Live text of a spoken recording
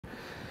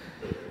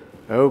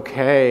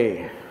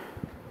Okay.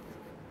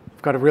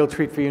 I've got a real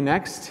treat for you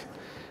next,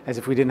 as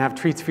if we didn't have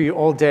treats for you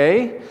all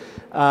day.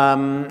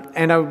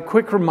 And a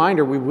quick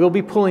reminder, we will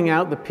be pulling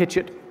out the Pitch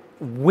It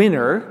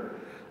winner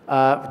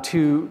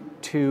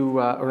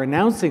or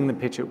announcing the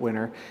Pitch It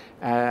winner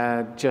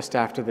just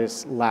after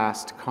this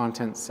last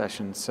content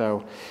session.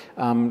 So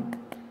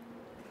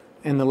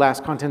in the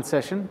last content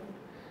session,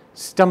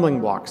 stumbling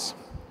blocks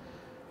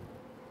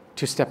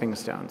to stepping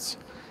stones.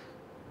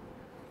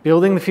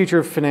 Building the future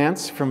of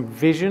finance from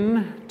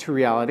vision to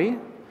reality.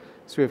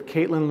 So we have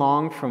Caitlin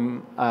Long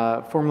from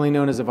formerly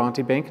known as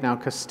Avanti Bank, now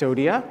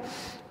Custodia,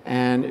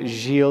 and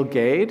Gilles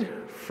Gade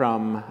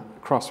from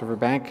Cross River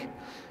Bank,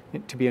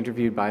 to be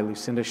interviewed by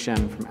Lucinda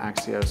Shen from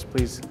Axios.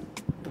 Please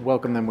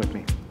welcome them with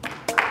me.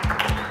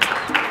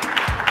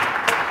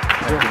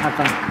 Have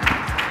fun.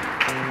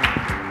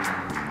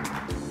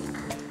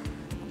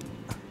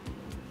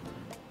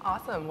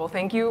 Awesome. Well,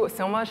 thank you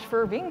so much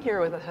for being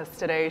here with us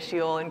today,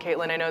 Gilles and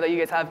Caitlin. I know that you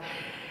guys have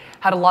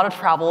had a lot of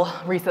travel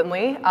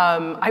recently.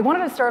 I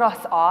wanted to start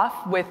us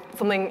off with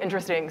something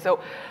interesting. So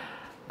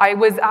I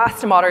was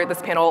asked to moderate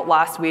this panel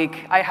last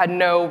week. I had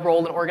no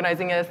role in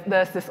organizing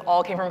this. This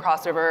all came from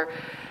Cross River.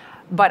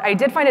 But I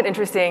did find it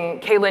interesting.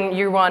 Caitlin,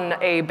 you run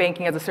a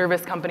banking as a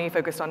service company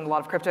focused on a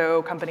lot of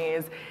crypto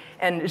companies.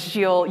 And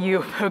Gilles,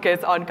 you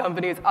focus on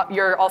companies.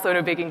 You're also in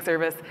a banking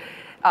service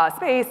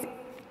space.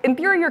 In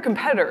theory, you're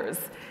competitors.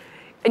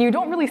 And you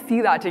don't really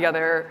see that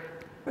together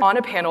on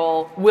a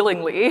panel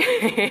willingly,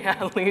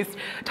 at least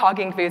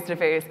talking face to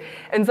face.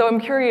 And so I'm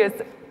curious,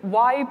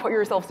 why put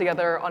yourselves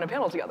together on a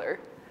panel together?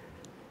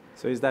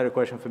 So is that a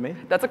question for me?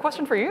 That's a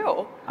question for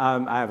you.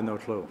 I have no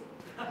clue.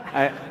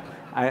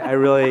 I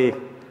really,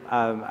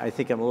 I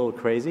think I'm a little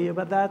crazy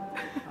about that.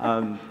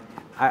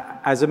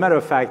 As a matter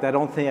of fact, I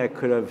don't think I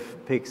could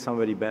have picked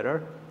somebody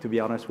better, to be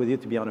honest with you,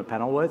 to be on a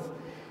panel with.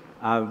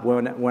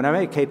 When I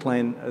met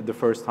Caitlin the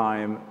first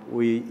time,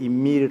 we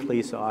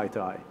immediately saw eye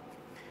to eye.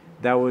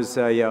 That was,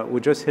 we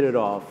just hit it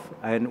off,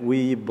 and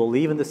we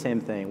believe in the same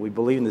thing. We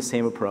believe in the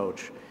same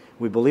approach.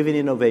 We believe in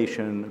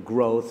innovation,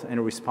 growth,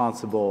 and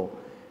responsible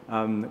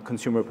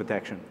consumer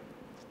protection,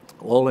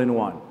 all in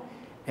one.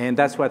 And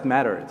that's what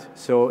mattered.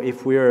 So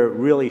if we're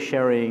really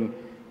sharing,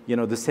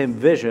 the same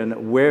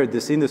vision where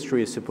this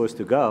industry is supposed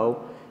to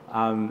go,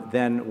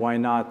 then why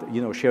not,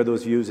 share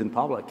those views in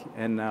public?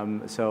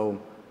 And so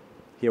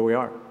here we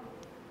are.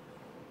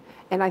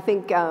 And I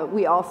think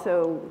we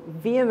also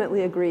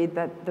vehemently agreed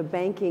that the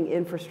banking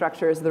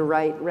infrastructure is the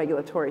right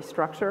regulatory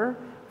structure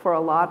for a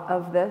lot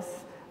of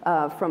this,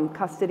 from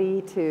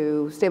custody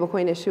to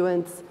stablecoin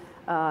issuance,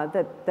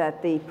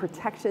 that the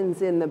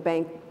protections in the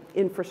bank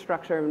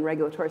infrastructure and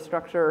regulatory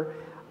structure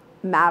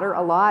matter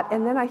a lot.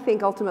 And then I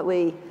think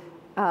ultimately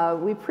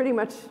we pretty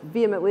much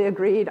vehemently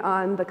agreed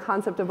on the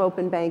concept of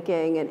open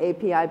banking and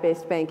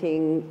API-based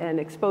banking and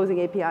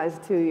exposing APIs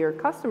to your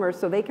customers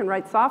so they can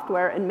write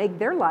software and make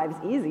their lives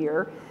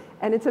easier.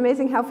 And it's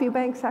amazing how few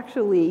banks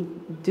actually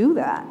do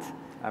that.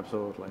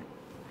 Absolutely.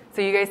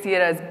 So you guys see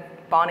it as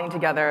bonding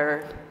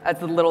together as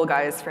the little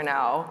guys for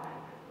now,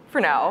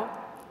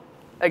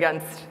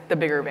 against the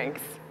bigger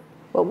banks.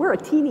 Well, we're a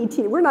teeny,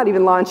 we're not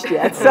even launched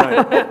yet, so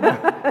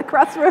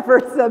Cross River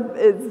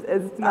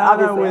is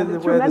obviously a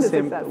tremendous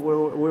success.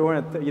 We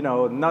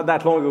weren't, not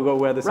that long ago,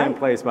 we were the same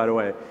place, by the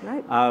way.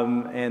 Right.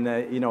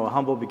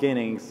 Humble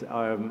beginnings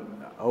are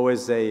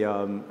always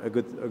a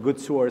good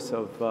source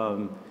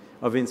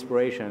of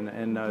inspiration,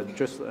 and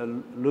just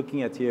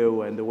looking at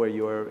you and the way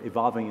you are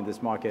evolving in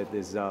this market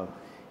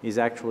is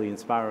actually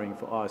inspiring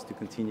for us to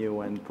continue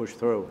and push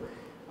through.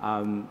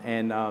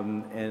 And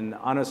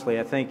honestly,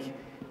 I think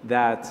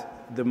that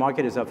the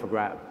market is up for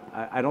grab.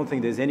 I don't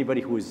think there's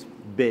anybody who is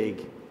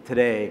big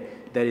today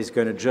that is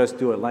going to just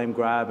do a lame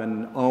grab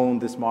and own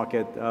this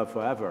market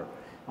forever.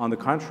 On the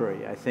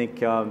contrary, I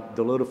think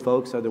the little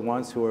folks are the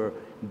ones who are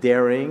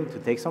daring to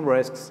take some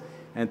risks,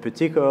 and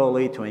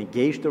particularly to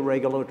engage the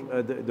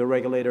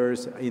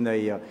regulators in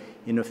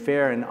a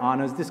fair and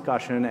honest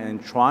discussion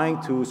and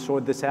trying to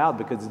sort this out,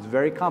 because it's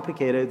very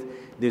complicated.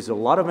 There's a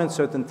lot of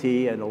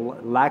uncertainty and a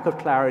lack of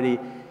clarity.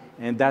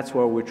 And that's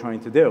what we're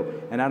trying to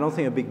do. And I don't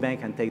think a big bank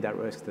can take that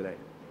risk today.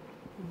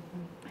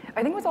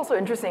 I think what's also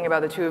interesting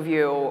about the two of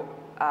you,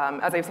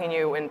 as I've seen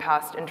you in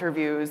past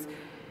interviews,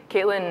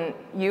 Caitlin,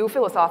 you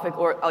philosophically,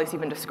 or at least you've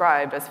been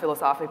described as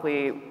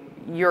philosophically,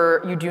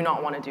 you do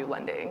not want to do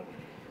lending.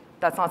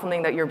 That's not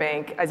something that your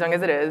bank, as young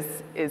as it is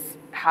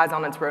has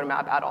on its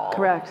roadmap at all.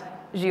 Correct.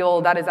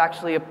 Gilles, that is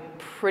actually a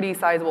pretty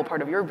sizable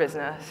part of your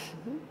business.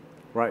 Mm-hmm.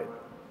 Right.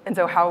 And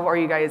so how are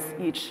you guys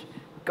each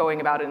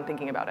going about it and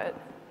thinking about it?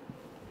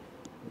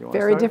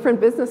 Very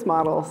different business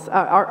models.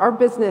 Our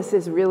business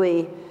is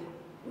really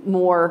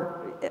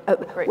more,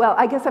 well,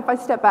 I guess if I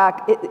step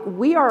back,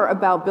 we are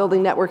about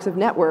building networks of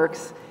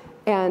networks,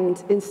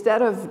 and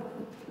instead of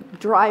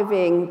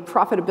driving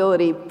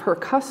profitability per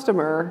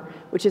customer,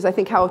 which is, I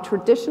think, how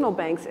traditional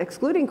banks,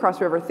 excluding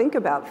Cross River, think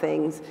about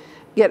things,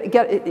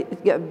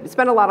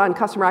 spend a lot on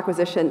customer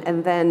acquisition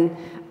and then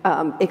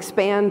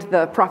expand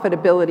the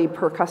profitability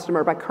per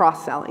customer by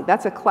cross-selling.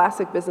 That's a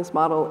classic business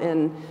model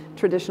in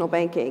traditional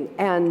banking.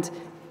 And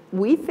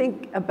we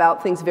think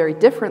about things very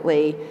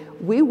differently.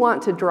 We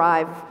want to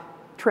drive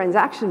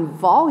transaction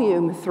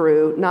volume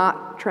through,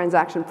 not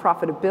transaction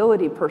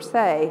profitability per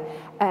se.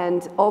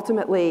 And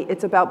ultimately,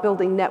 it's about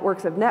building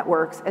networks of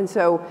networks. And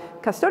so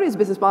Custodia's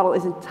business model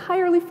is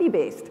entirely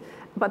fee-based.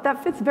 But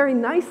that fits very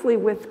nicely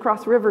with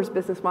Cross River's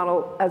business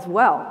model as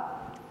well.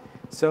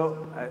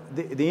 So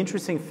the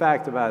interesting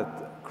fact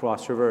about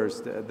Cross River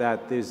is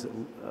that there's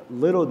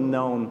little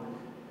known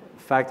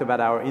fact about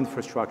our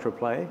infrastructure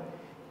play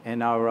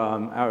and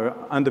our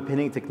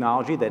underpinning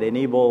technology that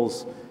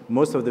enables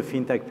most of the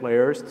fintech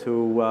players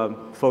to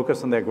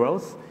focus on their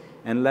growth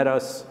and let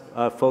us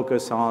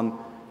focus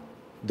on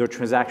the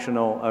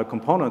transactional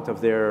component of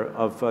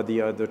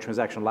the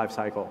transaction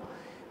lifecycle.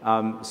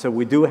 So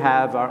we do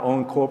have our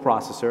own core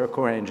processor,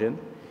 core engine,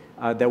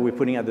 that we're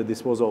putting at the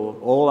disposal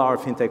of all our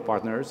fintech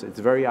partners. It's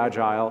very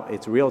agile,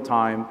 it's real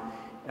time.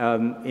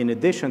 In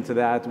addition to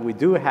that, we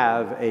do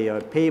have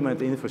a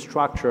payment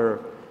infrastructure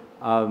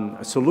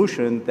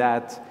solution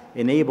that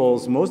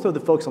enables most of the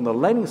folks on the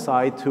lending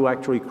side to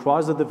actually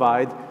cross the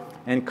divide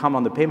and come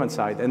on the payment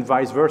side, and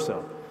vice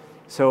versa.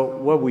 So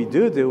what we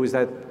do is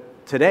that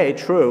today,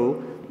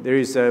 true, there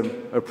is a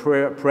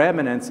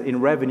preeminence in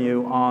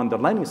revenue on the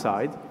lending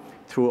side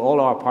through all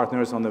our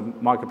partners on the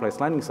marketplace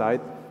lending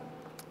side.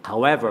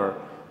 However,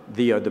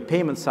 the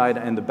payment side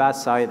and the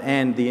BaaS side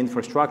and the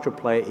infrastructure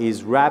play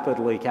is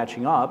rapidly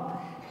catching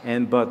up.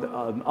 But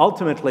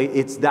ultimately,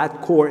 it's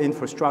that core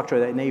infrastructure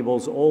that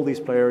enables all these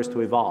players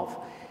to evolve.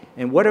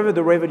 And whatever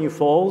the revenue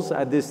falls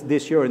at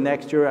this year or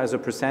next year as a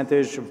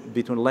percentage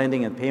between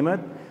lending and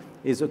payment,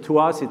 to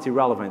us, it's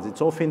irrelevant.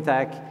 It's all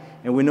fintech,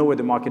 and we know where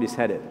the market is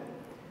headed.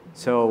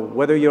 So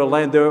whether you're a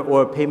lender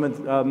or a payment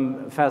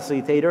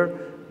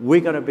facilitator, we're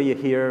going to be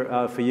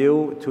here for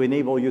you to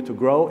enable you to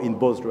grow in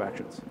both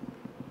directions.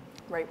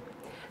 Right.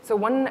 So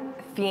one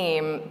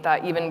theme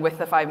that even with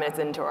the 5 minutes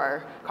into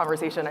our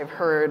conversation I've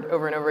heard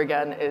over and over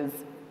again is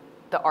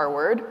the R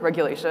word,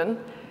 regulation.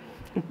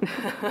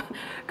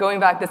 Going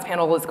back, this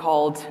panel was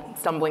called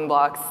Stumbling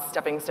Blocks,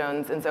 Stepping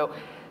Stones. And so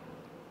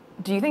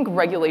do you think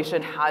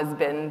regulation has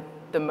been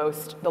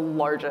the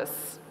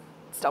largest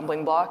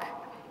stumbling block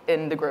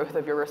in the growth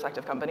of your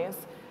respective companies?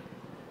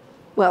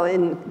 Well,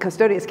 in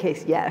Custodia's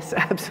case, yes,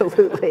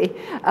 absolutely,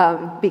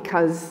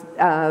 because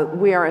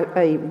we are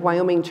a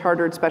Wyoming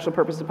chartered special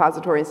purpose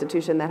depository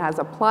institution that has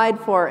applied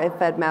for a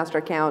Fed master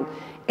account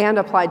and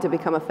applied to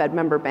become a Fed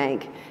member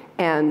bank,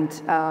 and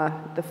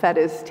the Fed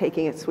is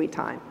taking its sweet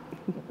time.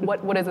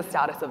 What is the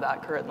status of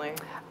that currently?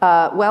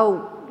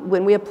 Well,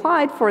 when we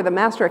applied for the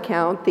master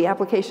account, the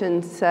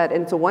application said,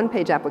 and it's a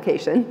one-page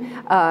application,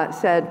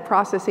 said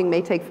processing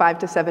may take 5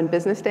 to 7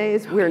 business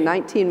days. We're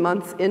 19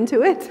 months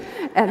into it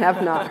and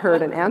have not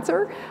heard an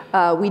answer.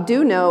 We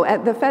do know,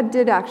 the Fed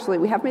did actually,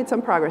 we have made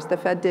some progress. The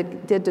Fed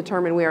did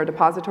determine we are a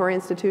depository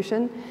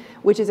institution,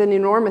 which is an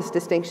enormous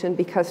distinction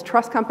because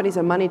trust companies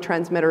and money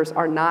transmitters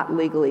are not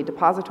legally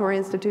depository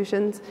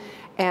institutions.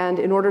 And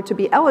in order to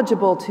be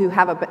eligible to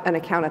have an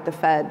account at the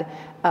Fed,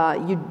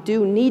 you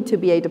do need to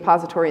be a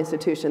depository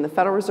institution. The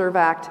Federal Reserve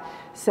Act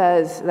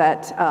says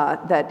that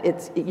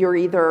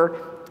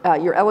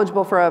you're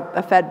eligible for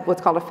a Fed,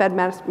 what's called a Fed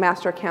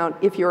master account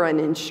if you're an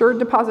insured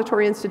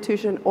depository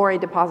institution or a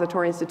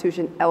depository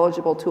institution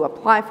eligible to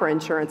apply for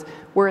insurance.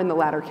 We're in the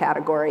latter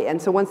category.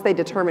 And so once they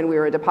determine we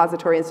were a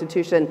depository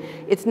institution,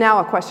 it's now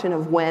a question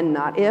of when,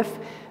 not if,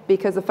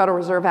 because the Federal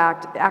Reserve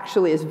Act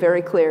actually is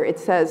very clear. It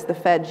says the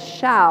Fed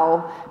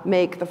shall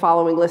make the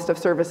following list of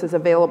services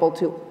available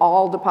to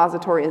all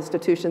depository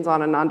institutions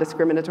on a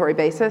non-discriminatory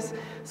basis.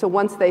 So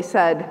once they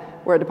said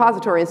we're a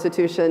depository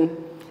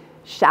institution,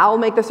 shall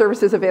make the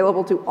services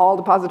available to all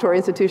depository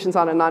institutions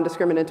on a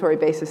non-discriminatory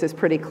basis is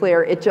pretty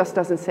clear. It just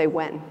doesn't say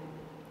when.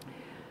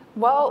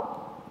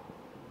 Well,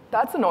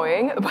 that's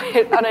annoying,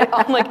 but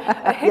on like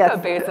a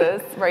hiccup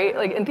basis, right?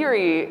 Like in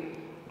theory,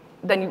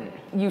 then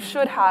you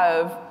should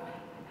have.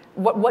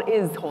 What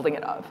is holding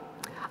it up?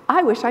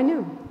 I wish I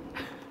knew.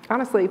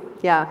 Honestly,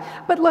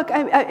 yeah. But look,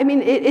 I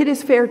mean, it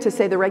is fair to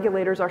say the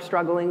regulators are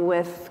struggling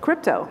with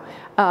crypto.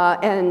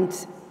 And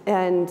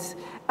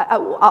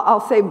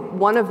I'll say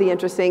one of the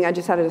interesting, I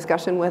just had a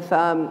discussion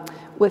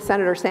with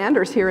Senator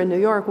Sanders here in New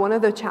York. One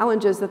of the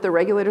challenges that the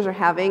regulators are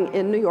having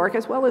in New York,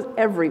 as well as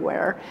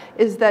everywhere,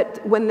 is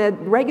that when the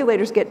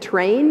regulators get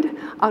trained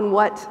on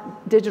what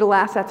digital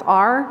assets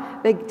are,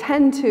 they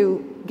tend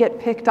to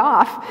get picked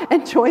off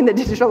and join the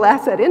digital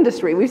asset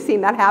industry. We've seen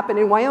that happen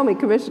in Wyoming.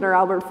 Commissioner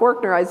Albert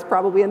Faulkner is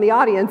probably in the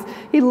audience.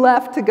 He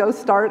left to go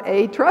start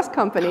a trust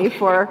company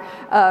for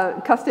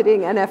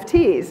custodying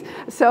NFTs.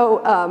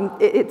 So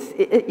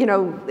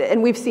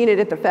and we've seen it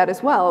at the Fed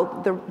as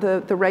well.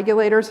 The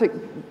regulators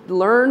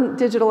learn learn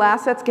digital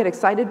assets, get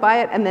excited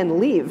by it, and then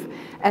leave.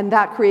 And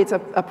that creates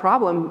a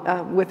problem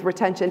with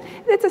retention.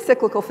 It's a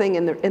cyclical thing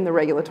in the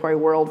regulatory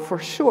world, for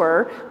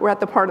sure. We're at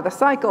the part of the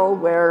cycle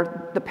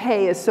where the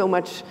pay is so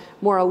much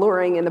more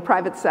alluring in the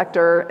private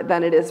sector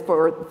than it is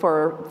for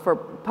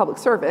public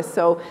service.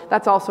 So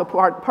that's also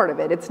part of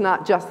it. It's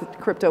not just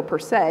crypto per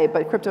se,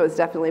 but crypto has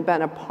definitely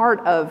been a part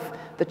of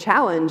the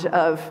challenge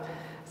of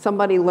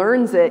somebody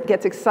learns it,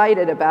 gets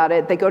excited about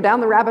it, they go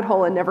down the rabbit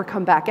hole and never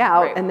come back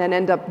out, right. and then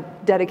end up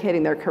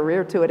dedicating their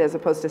career to it as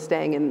opposed to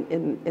staying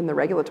in the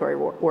regulatory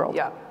world.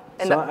 Yeah.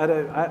 And so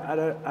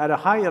at a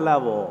higher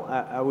level,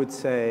 I would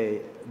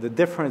say the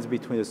difference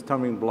between a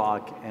stumbling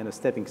block and a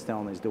stepping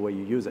stone is the way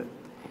you use it.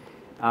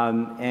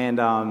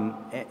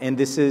 And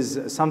this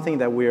is something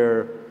that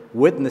we're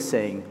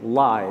witnessing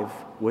live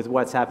with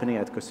what's happening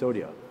at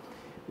Custodia,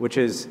 which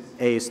is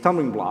a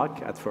stumbling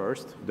block at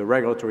first, the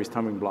regulatory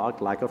stumbling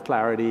block, lack of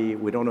clarity.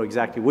 We don't know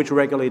exactly which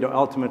regulator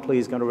ultimately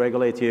is going to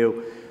regulate you.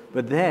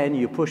 But then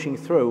you're pushing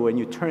through and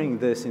you're turning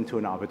this into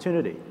an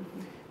opportunity.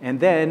 And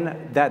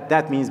then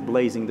that means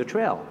blazing the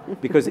trail.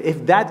 Because if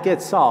that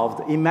gets solved,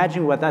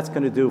 imagine what that's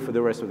going to do for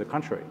the rest of the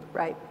country.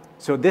 Right.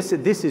 So this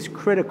is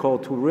critical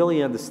to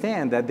really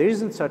understand that there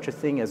isn't such a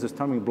thing as a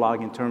stumbling block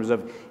in terms of,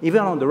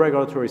 even on the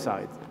regulatory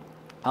side.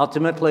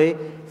 Ultimately,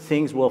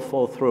 things will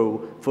fall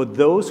through for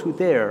those who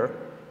dare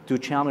to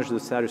challenge the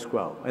status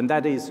quo. And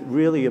that is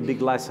really a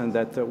big lesson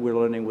that we're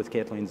learning with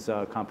Caitlin's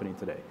company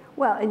today.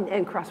 Well,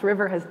 and Cross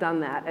River has done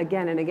that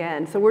again and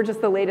again. So we're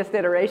just the latest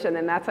iteration,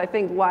 and that's, I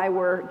think, why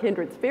we're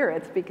kindred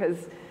spirits, because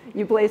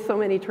you blaze so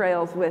many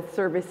trails with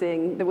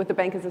servicing, with the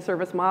bank as a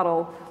service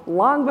model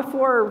long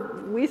before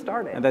we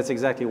started. And that's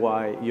exactly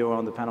why you're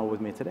on the panel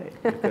with me today,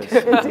 because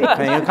you're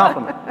paying a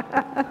compliment.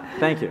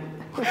 Thank you.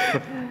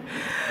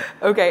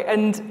 Okay,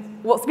 and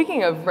well,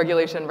 speaking of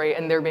regulation, right,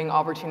 and there being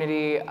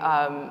opportunity,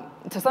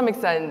 to some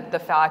extent, the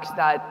fact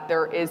that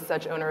there is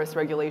such onerous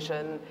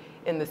regulation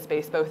in this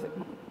space, both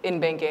in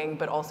banking,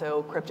 but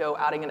also crypto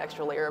adding an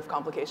extra layer of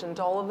complication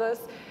to all of this,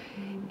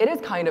 it is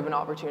kind of an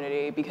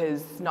opportunity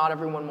because not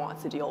everyone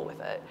wants to deal with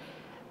it.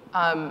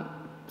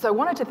 So I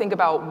wanted to think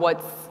about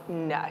what's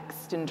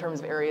next in terms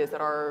of areas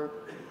that are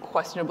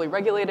questionably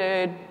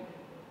regulated,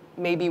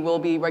 maybe will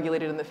be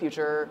regulated in the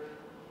future,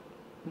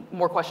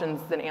 more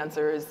questions than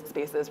answers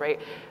spaces,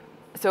 right?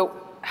 So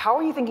how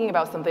are you thinking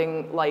about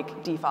something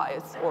like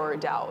DeFis or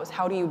DAOs?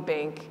 How do you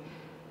bank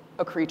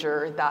a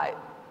creature that,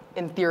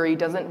 in theory,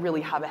 doesn't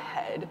really have a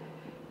head?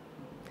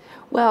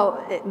 Well,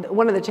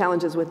 one of the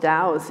challenges with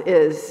DAOs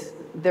is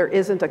there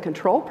isn't a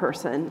control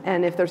person,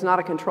 and if there's not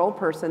a control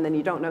person, then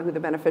you don't know who the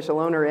beneficial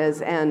owner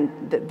is,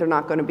 and they're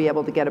not going to be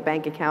able to get a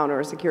bank account or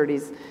a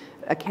securities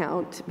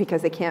account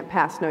because they can't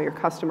pass know your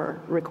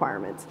customer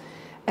requirements.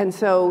 And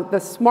so the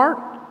smart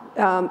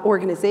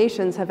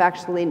organizations have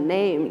actually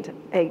named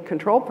a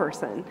control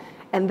person.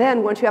 And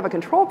then once you have a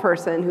control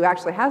person who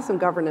actually has some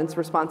governance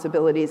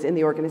responsibilities in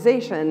the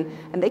organization,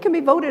 and they can be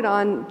voted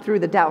on through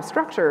the DAO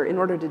structure in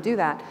order to do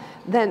that,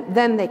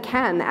 then they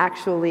can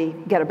actually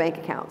get a bank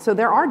account. So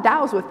there are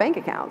DAOs with bank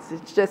accounts.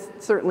 It's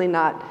just certainly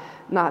not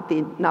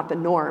the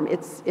norm.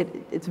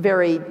 It's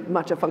very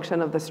much a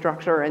function of the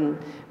structure and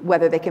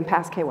whether they can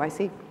pass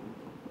KYC.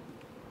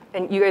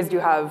 And you guys do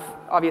have,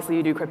 obviously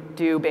you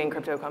do bank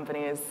crypto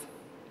companies.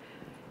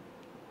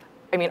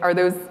 I mean, are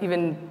those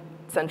even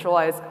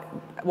centralized?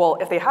 Well,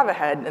 if they have a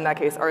head, in that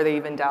case, are they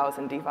even DAOs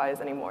and DeFis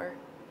anymore?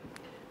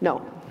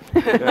 No.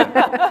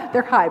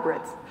 They're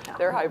hybrids.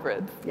 They're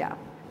hybrids. Yeah.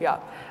 Yeah.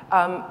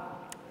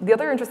 The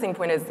other interesting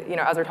point is,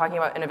 as we're talking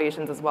about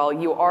innovations as well,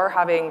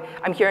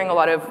 I'm hearing a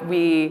lot of,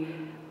 we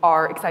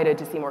are excited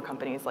to see more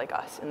companies like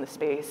us in the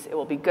space. It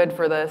will be good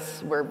for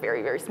this. We're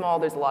very, very small.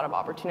 There's a lot of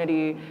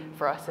opportunity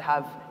for us to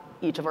have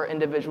each of our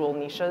individual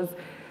niches.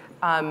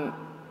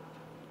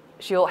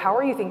 Gilles, how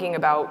are you thinking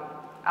about,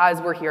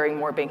 as we're hearing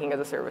more banking as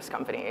a service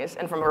companies,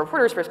 and from a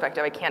reporter's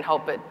perspective, I can't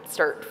help but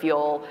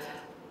feel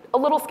a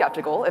little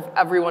skeptical if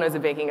everyone is a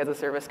banking as a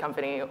service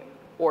company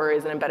or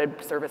is an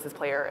embedded services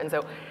player. And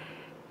so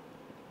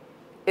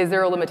is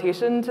there a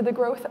limitation to the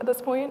growth at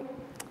this point?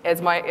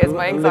 Is my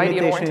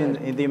anxiety limitation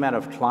in the amount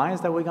of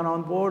clients that we're going to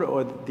onboard,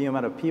 or the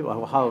amount of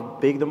people, how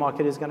big the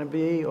market is going to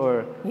be,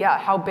 or? Yeah,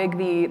 how big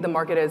the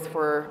market is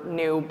for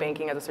new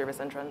banking as a service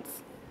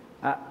entrants.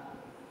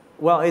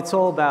 Well, it's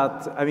all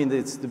about,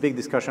 it's the big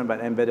discussion about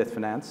embedded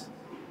finance.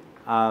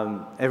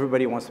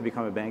 Everybody wants to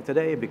become a bank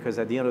today because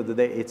at the end of the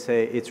day,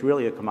 it's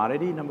really a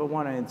commodity, number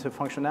one, and it's a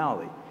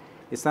functionality.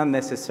 It's not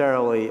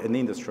necessarily an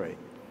industry.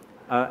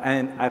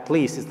 And at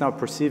least it's not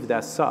perceived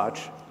as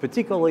such,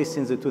 particularly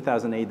since the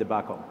 2008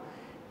 debacle.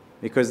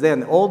 Because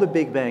then all the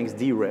big banks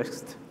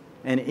de-risked,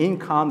 and in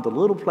come the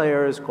little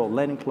players called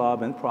Lending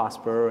Club and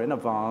Prosper and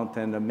Avant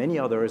and many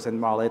others,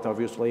 and Marlet,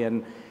 obviously,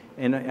 and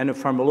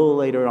from a little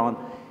later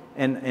on.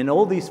 And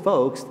all these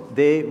folks,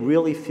 they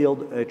really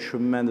filled a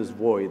tremendous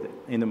void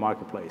in the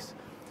marketplace.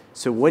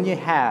 So when you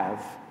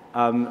have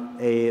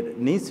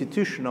an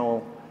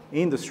institutional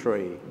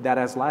industry that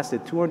has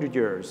lasted 200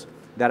 years,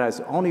 that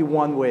has only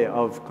one way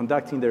of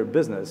conducting their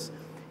business,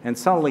 and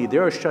suddenly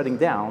they're shutting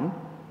down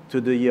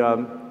to the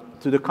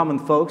to the common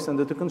folks and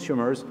to the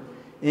consumers,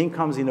 in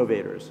comes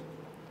innovators.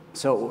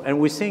 So, and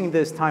we're seeing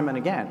this time and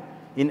again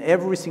in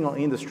every single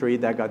industry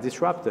that got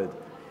disrupted.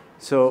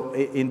 So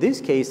in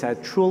this case, I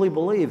truly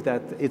believe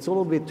that it's a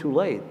little bit too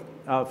late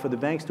for the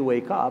banks to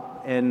wake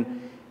up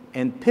and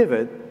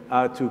pivot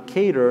to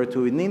cater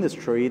to an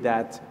industry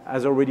that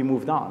has already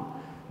moved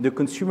on. The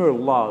consumer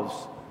loves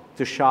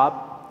to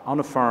shop on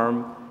a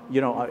firm,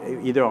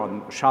 either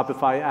on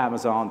Shopify,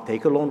 Amazon,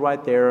 take a loan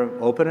right there,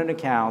 open an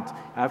account,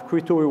 have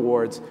crypto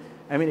rewards.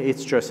 I mean,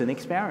 it's just an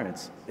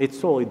experience. It's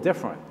totally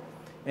different.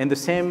 And the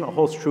same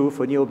holds true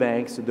for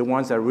neobanks, the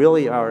ones that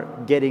really are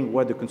getting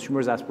what the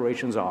consumer's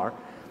aspirations are.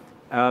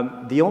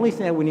 The only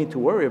thing that we need to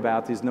worry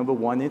about is, number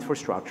one,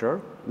 infrastructure.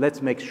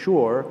 Let's make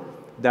sure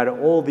that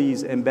all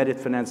these embedded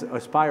finance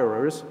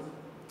aspirers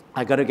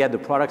are going to get the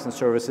products and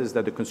services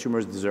that the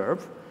consumers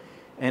deserve.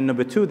 And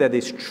number two, that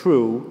is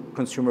true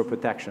consumer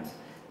protection.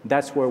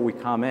 That's where we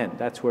come in.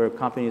 That's where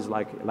companies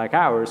like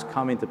ours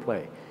come into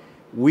play.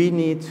 We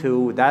need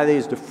to, that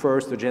is the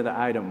first agenda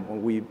item.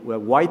 When we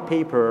white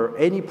paper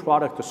any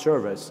product or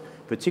service,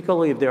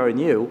 particularly if they are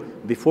new,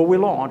 before we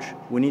launch,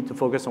 we need to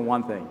focus on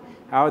one thing.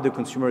 How are the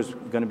consumers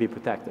going to be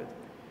protected?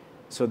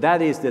 So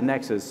that is the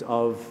nexus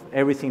of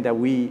everything that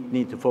we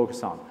need to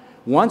focus on.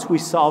 Once we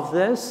solve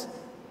this,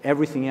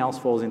 everything else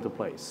falls into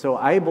place. So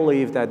I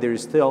believe that there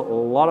is still a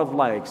lot of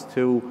legs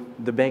to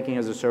the banking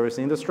as a service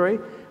industry.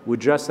 We're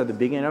just at the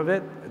beginning of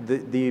it.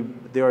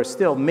 There are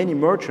still many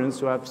merchants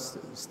who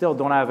still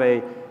don't have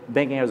a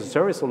banking as a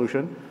service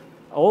solution.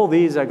 All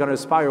these are going to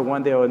aspire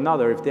one day or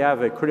another. If they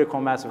have a critical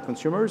mass of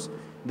consumers,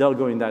 they'll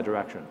go in that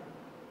direction.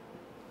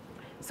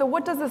 So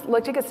what does this,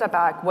 take a step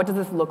back, what does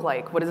this look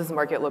like? What does this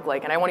market look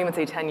like? And I won't even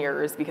say 10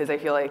 years because I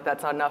feel like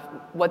that's not enough.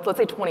 Let's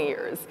say 20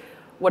 years.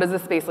 What does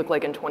this space look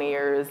like in 20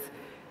 years?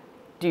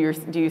 Do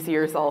you see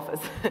yourself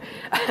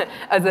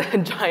as a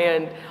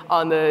giant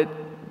on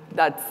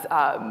that's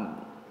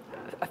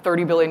a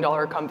 $30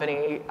 billion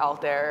company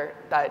out there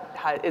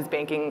that is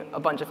banking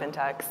a bunch of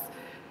fintechs?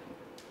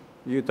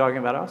 You talking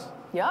about us?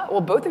 Yeah,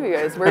 well, both of you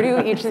guys. Where do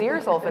you each see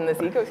yourself in this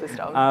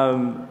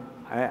ecosystem?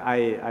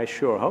 I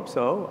sure hope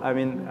so. I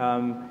mean,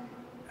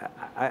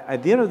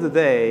 at the end of the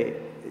day,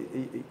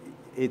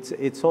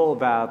 it's all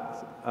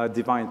about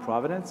divine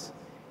providence,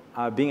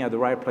 being at the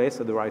right place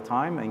at the right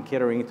time and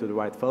catering to the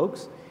right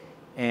folks.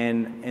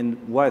 And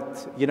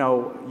what,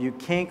 you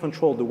can't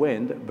control the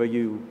wind, but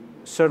you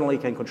certainly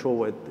can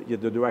control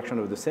the direction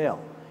of the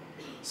sail.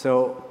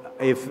 So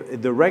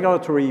if the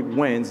regulatory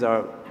winds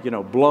are,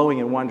 blowing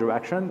in one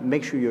direction,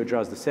 make sure you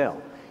adjust the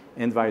sail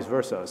and vice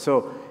versa.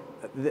 So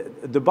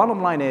the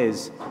bottom line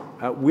is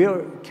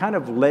we're kind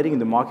of letting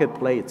the market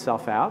play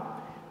itself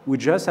out. We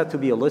just have to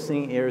be a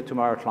listening ear to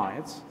our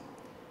clients,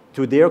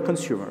 to their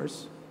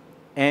consumers,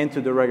 and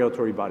to the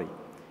regulatory body.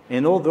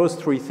 And all those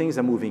three things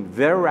are moving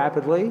very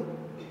rapidly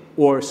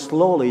or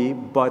slowly,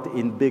 but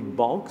in big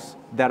bulks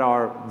that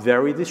are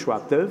very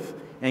disruptive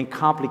and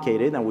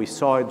complicated, and we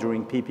saw it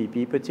during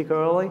PPP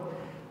particularly.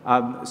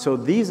 So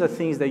these are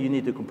things that you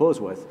need to compose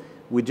with.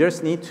 We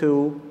just need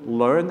to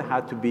learn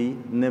how to be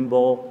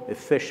nimble,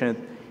 efficient,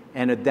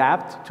 and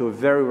adapt to a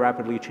very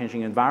rapidly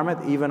changing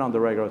environment, even on the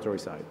regulatory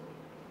side.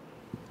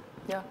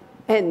 Yeah.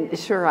 And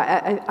sure,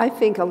 I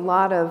think a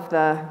lot of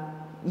the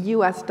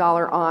US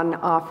dollar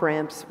on-off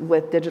ramps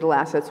with digital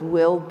assets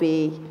will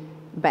be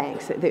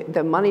banks.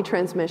 The money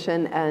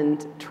transmission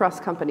and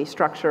trust company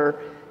structure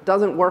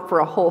doesn't work for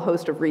a whole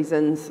host of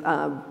reasons.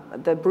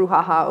 The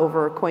brouhaha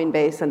over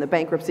Coinbase and the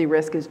bankruptcy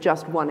risk is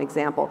just one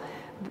example.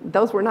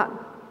 Those were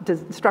not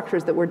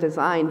structures that were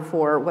designed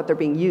for what they're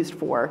being used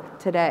for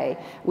today.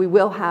 We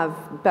will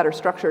have better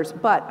structures,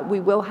 but we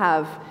will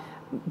have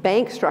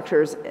bank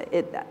structures.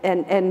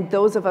 And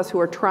those of us who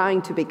are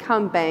trying to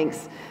become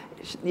banks,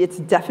 it's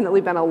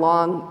definitely been a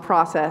long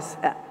process.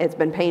 It's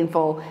been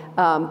painful,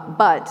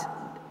 but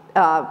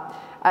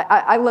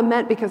I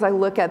lament because I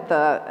look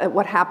at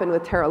what happened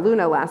with Terra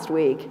Luna last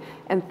week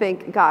and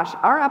think, gosh,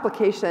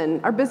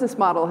 our business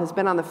model has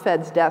been on the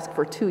Fed's desk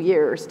for 2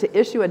 years to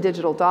issue a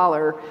digital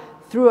dollar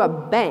through a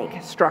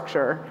bank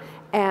structure.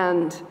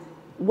 And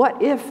what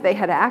if they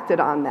had acted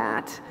on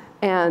that?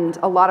 And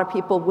a lot of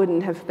people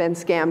wouldn't have been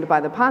scammed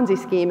by the Ponzi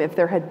scheme if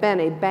there had been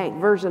a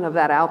bank version of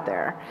that out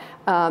there.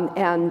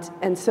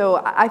 And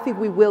so I think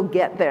we will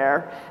get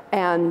there,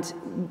 and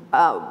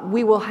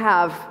we will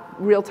have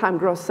real-time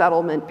gross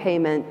settlement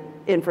payment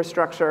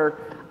infrastructure,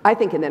 I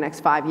think, in the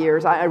next 5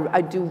 years.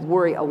 I do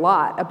worry a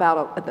lot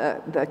about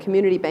the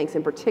community banks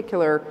in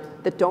particular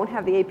that don't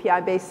have the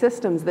API-based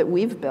systems that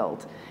we've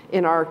built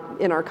in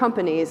our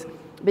companies,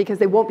 because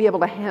they won't be able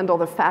to handle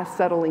the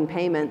fast-settling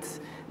payments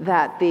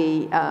that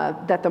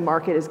the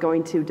market is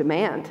going to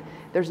demand.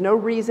 There's no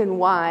reason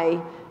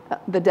why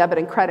the debit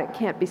and credit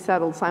can't be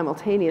settled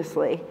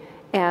simultaneously,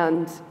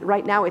 and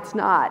right now it's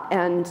not.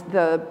 And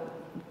the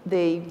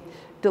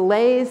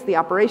delays, the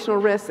operational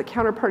risks, the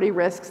counterparty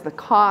risks, the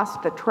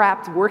cost, the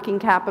trapped working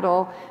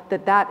capital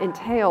that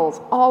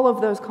entails, all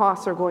of those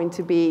costs are going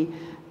to be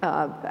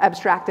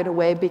abstracted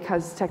away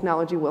because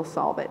technology will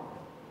solve it.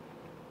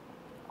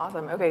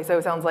 Awesome. Okay, so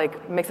it sounds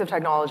like mix of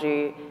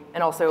technology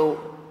and also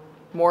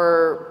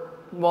more,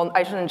 well,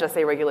 I shouldn't just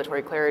say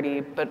regulatory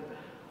clarity, but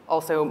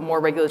also more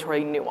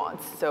regulatory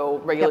nuance. So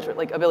regulatory,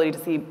 like ability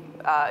to see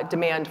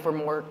demand for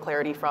more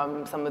clarity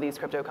from some of these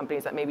crypto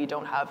companies that maybe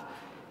don't have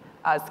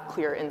as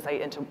clear insight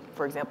into,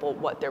 for example,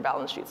 what their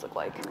balance sheets look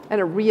like.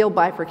 And a real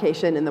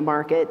bifurcation in the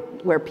market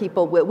where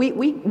people will,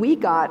 we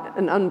got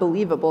an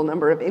unbelievable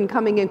number of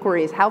incoming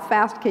inquiries. How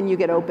fast can you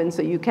get open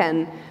so you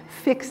can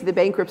fix the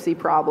bankruptcy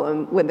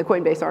problem when the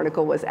Coinbase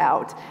article was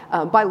out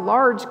by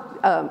large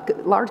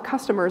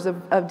customers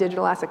of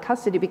digital asset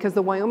custody, because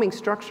the Wyoming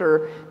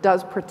structure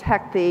does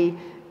protect the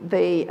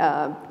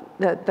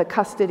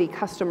custody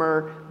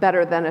customer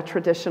better than a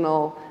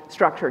traditional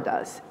structure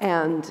does.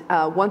 And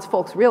once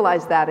folks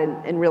realized that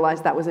and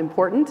realized that was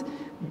important,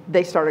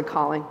 they started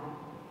calling.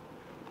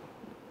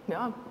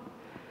 Yeah.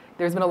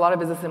 There's been a lot of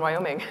business in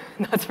Wyoming,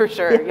 that's for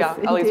sure. Yes, yeah,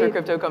 indeed. At least for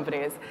crypto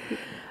companies.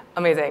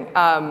 Amazing.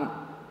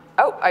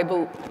 I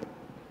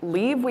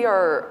believe we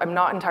are, I'm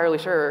not entirely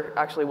sure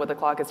actually what the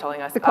clock is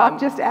telling us. The clock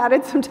just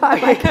added some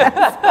time, I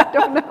guess. I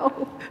don't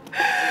know.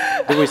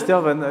 Do we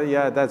still have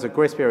yeah, that's a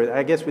grace period.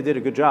 I guess we did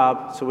a good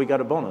job, so we got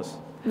a bonus.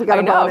 We got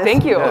a bonus.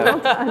 Thank you. Well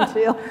done,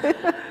 Gilles.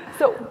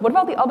 So what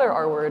about the other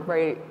R word,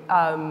 right?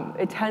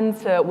 It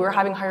tends to, we're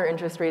having higher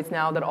interest rates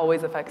now that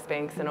always affects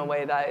banks in a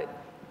way that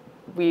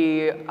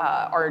we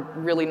are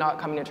really not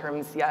coming to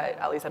terms yet.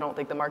 At least I don't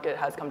think the market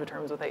has come to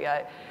terms with it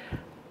yet.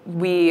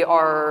 We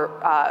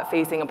are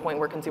facing a point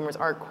where consumers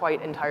aren't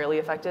quite entirely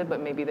affected, but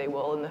maybe they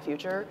will in the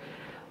future.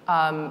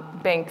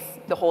 Banks,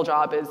 the whole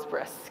job is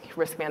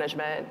risk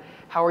management.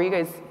 How are you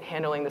guys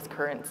handling this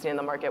current state in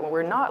the market when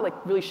we're not like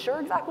really sure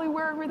exactly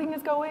where everything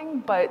is going,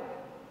 but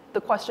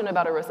the question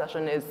about a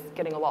recession is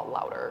getting a lot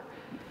louder?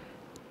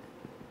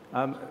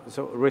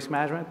 So risk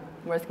management?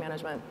 Risk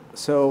management.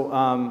 So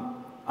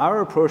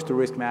our approach to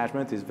risk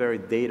management is very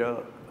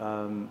data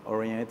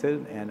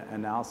oriented and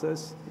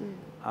analysis.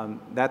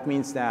 That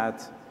means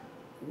that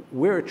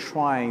we're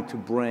trying to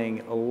bring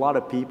a lot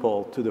of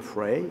people to the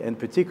fray, and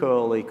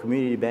particularly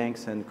community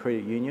banks and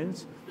credit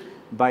unions,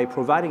 by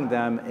providing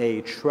them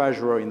a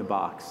treasurer in the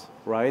box,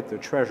 right? The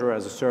treasurer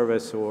as a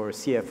service or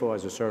CFO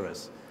as a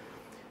service.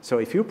 So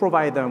if you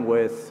provide them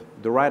with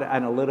the right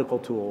analytical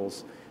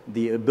tools,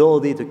 the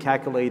ability to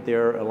calculate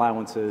their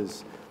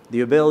allowances,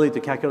 the ability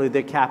to calculate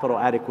their capital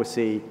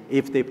adequacy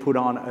if they put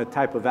on a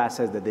type of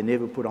asset that they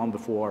never put on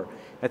before,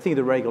 I think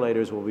the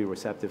regulators will be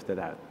receptive to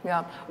that.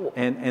 Yeah.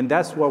 And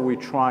that's what we're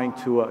trying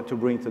to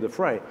bring to the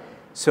fray.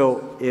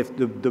 So if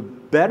the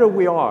better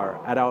we are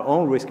at our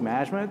own risk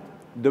management,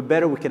 the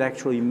better we can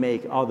actually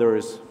make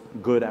others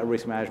good at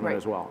risk management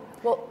as well.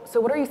 Well, so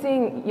what are you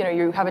seeing? You know,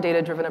 you have a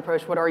data-driven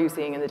approach. What are you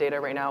seeing in the data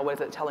right now? What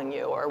is it telling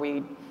you? Are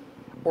we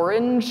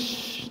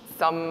orange,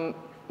 some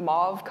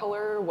mauve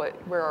color?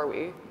 Where are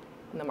we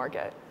in the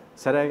market?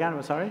 Say that again,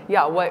 I'm sorry?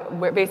 Yeah,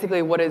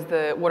 basically what is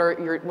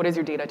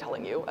your data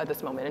telling you at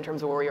this moment in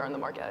terms of where we are in the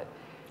market?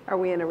 Are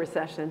we in a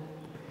recession?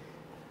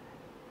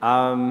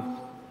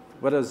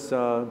 What does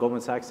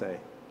Goldman Sachs say?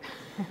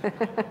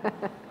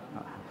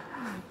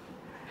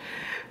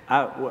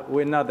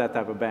 We're not that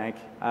type of bank.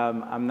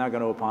 I'm not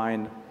going to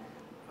opine.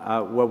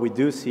 What we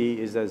do see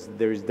is that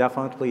there is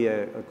definitely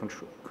a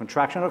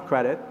contraction of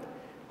credit.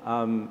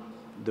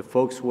 The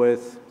folks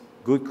with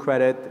good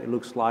credit, it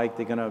looks like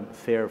they're going to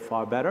fare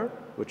far better,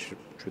 which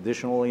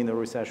traditionally in a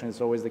recession is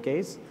always the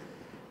case.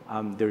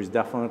 There's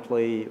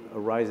definitely a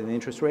rise in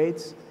interest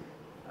rates.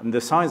 And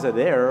the signs are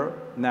there.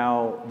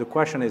 Now, the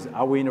question is,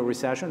 are we in a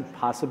recession?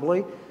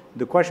 Possibly.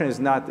 The question is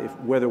not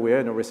whether we're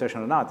in a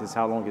recession or not, it's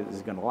how long it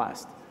is going to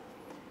last.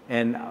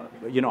 And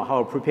you know,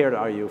 how prepared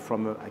are you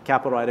from a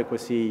capital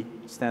adequacy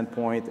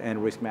standpoint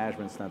and risk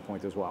management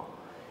standpoint as well?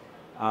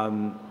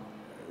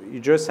 You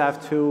just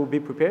have to be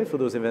prepared for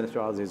those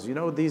eventualities. You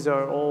know, these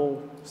are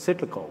all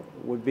cyclical.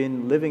 We've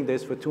been living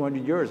this for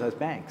 200 years as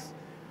banks.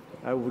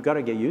 We've got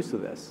to get used to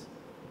this.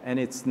 And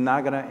it's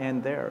not going to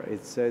end there.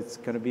 It's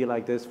going to be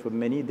like this for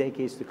many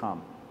decades to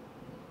come.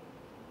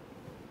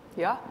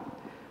 Yeah.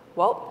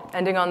 Well,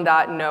 ending on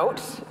that note,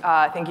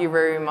 thank you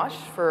very much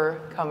for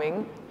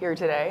coming here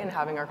today and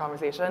having our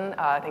conversation.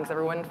 Thanks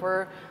everyone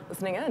for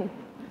listening in.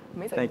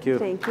 Amazing. Thank you.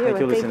 Thank you. Thank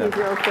you, And Lucinda. thank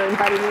you, Gilles, for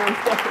inviting me on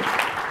stage.